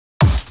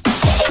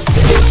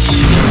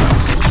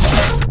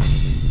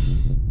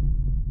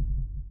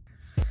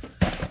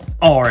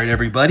Alright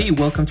everybody,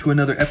 welcome to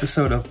another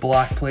episode of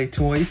Block Play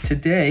Toys.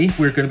 Today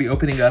we're going to be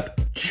opening up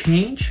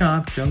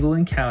Chomp Jungle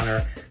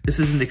Encounter. This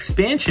is an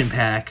expansion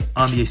pack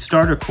on the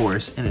starter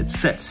course and it's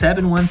set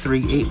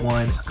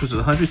 71381, comes with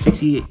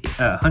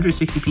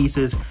 160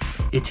 pieces.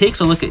 It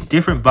takes a look at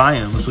different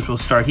biomes, which we'll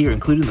start here,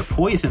 including the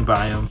poison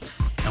biome,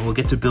 and we'll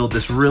get to build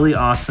this really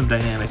awesome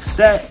dynamic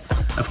set.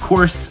 Of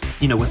course,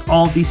 you know, with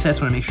all these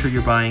sets, want to make sure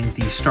you're buying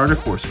the starter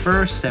course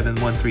first,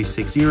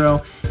 71360,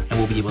 and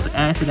we'll be able to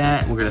add to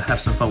that. We're going to have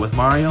some fun with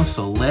Mario,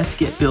 so let's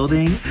get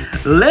building.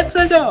 Let's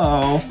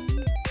go!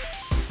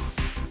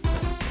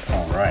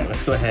 Alright,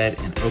 let's go ahead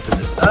and open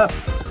this up.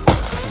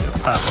 I'm going to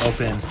pop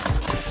open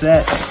the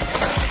set.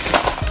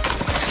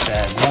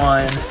 Tag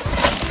 1,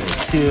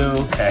 tag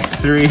 2, tag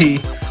 3,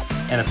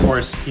 and of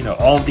course, you know,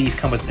 all of these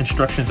come with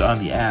instructions on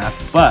the app,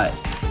 but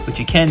what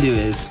you can do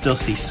is still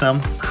see some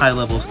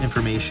high-level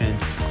information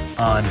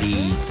on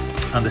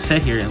the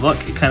set here. And look,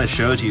 it kind of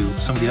shows you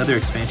some of the other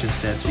expansion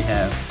sets. We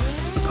have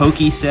the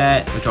Poke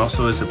set, which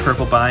also is a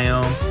purple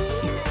biome.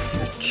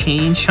 The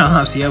Chain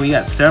Chomps, yeah, we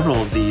got several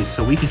of these,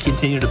 so we can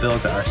continue to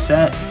build our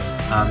set.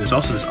 There's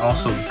also this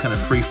kind of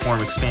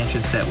free-form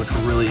expansion set, which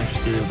we're really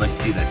interested in. We'd like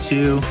to do that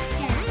too.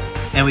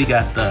 And we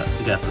got the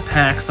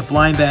packs, the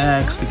blind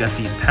bags, we got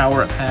these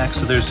power-up packs.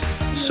 So there's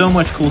so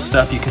much cool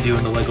stuff you can do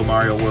in the Lego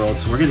Mario world.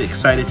 So we're getting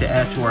excited to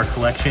add to our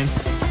collection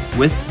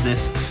with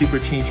this Super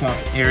Chain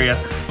Chomp area.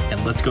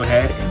 And let's go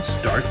ahead and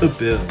start the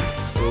build.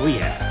 Oh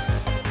yeah.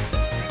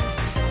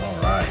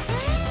 All right.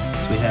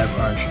 So we have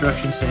our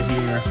instruction set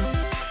here.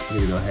 We're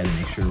gonna go ahead and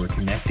make sure we're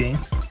connecting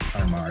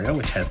our Mario,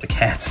 which has the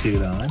cat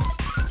suit on.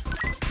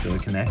 So we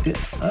connect it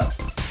up.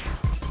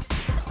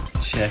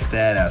 Check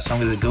that out. So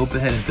I'm gonna go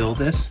ahead and build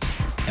this,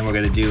 and we're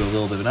gonna do a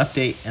little bit of an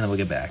update, and then we'll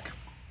get back.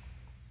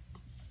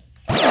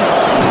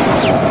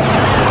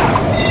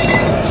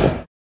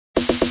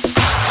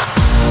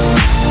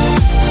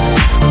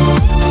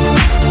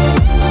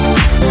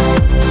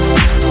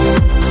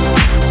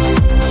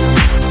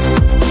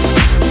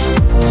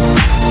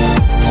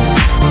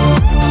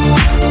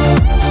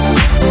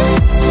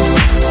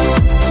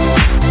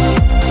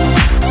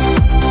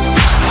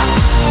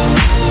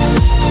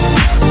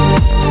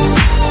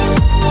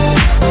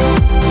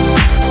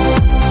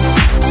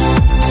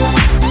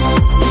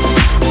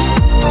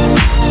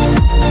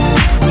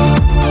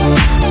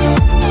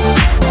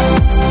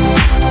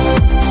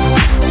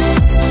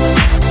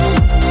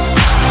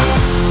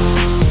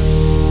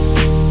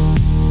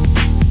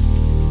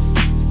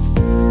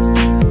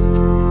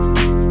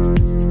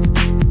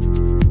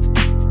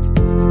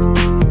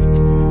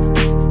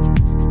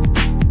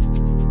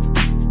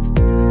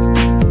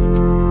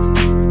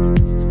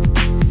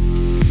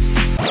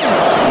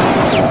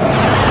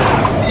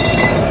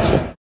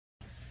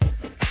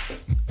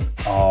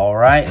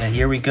 Alright, and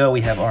here we go.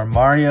 We have our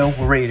Mario.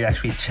 We're ready to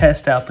actually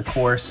test out the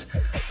course.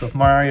 So if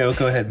Mario,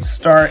 go ahead and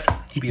start.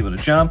 He'd be able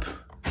to jump.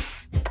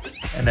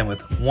 And then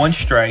with one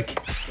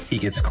strike, he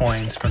gets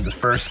coins from the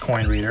first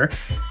coin reader.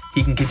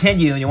 He can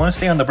continue, and you want to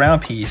stay on the brown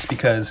piece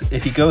because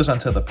if he goes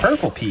onto the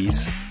purple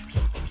piece,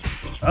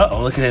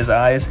 uh-oh, look at his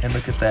eyes and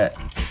look at that.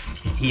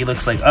 He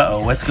looks like,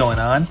 uh-oh, what's going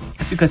on?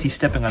 It's because he's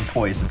stepping on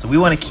poison. So we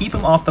want to keep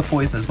him off the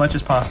poison as much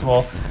as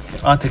possible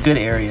onto good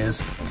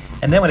areas.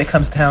 And then when it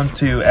comes down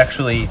to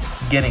actually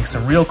getting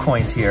some real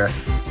coins here,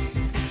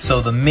 so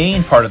the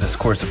main part of this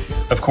course,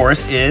 of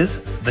course,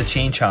 is the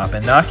Chain Chomp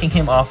and knocking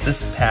him off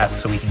this path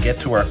so we can get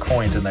to our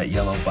coins in that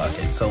yellow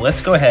bucket. So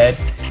let's go ahead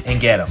and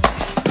get him.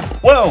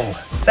 Whoa,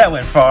 that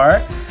went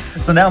far.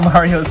 So now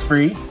Mario's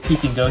free. He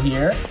can go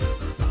here.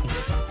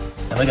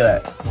 And look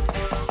at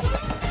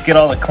that. Get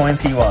all the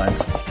coins he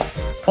wants.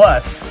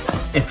 Plus,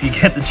 if you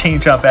get the Chain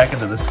Chomp back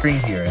into the screen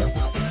here,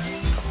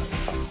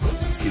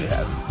 let's see what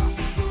happens.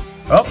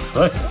 Oh,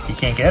 look, he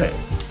can't get it.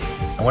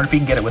 I wonder if he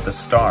can get it with a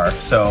star.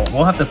 So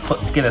we'll have to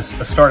get a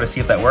star to see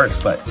if that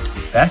works, but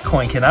that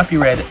coin cannot be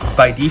read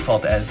by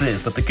default as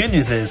is. But the good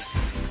news is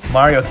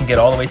Mario can get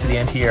all the way to the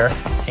end here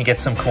and get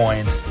some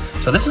coins.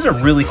 So this is a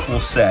really cool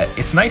set.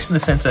 It's nice in the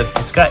sense of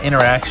it's got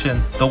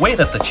interaction. The way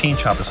that the Chain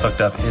Chomp is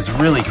hooked up is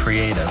really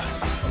creative.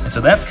 And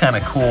so that's kind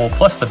of cool.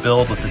 Plus the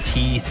build with the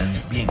teeth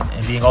and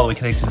being all the way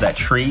connected to that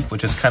tree,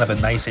 which is kind of a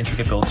nice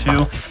intricate build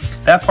too.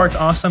 That part's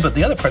awesome, but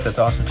the other part that's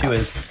awesome too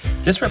is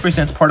this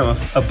represents part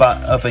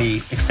of a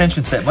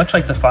extension set, much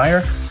like the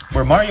fire,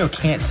 where Mario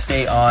can't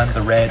stay on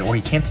the red or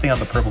he can't stay on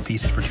the purple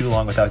pieces for too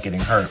long without getting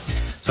hurt.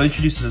 So it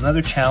introduces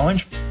another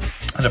challenge.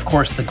 And of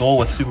course, the goal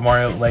with Super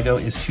Mario Lego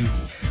is to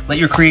let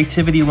your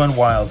creativity run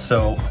wild.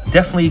 So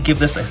definitely give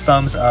this a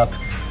thumbs up.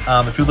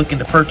 If you're looking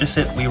to purchase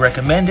it, we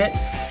recommend it.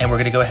 And we're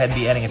going to go ahead and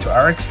be adding it to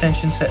our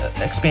expansion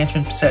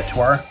set to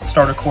our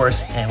starter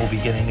course, and we'll be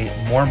getting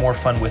more and more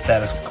fun with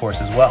that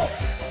course as well.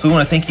 So we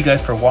want to thank you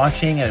guys for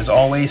watching, and as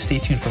always, stay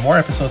tuned for more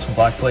episodes from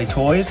Block Play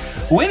Toys.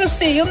 We'll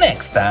see you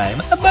next time.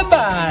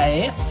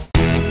 Bye-bye!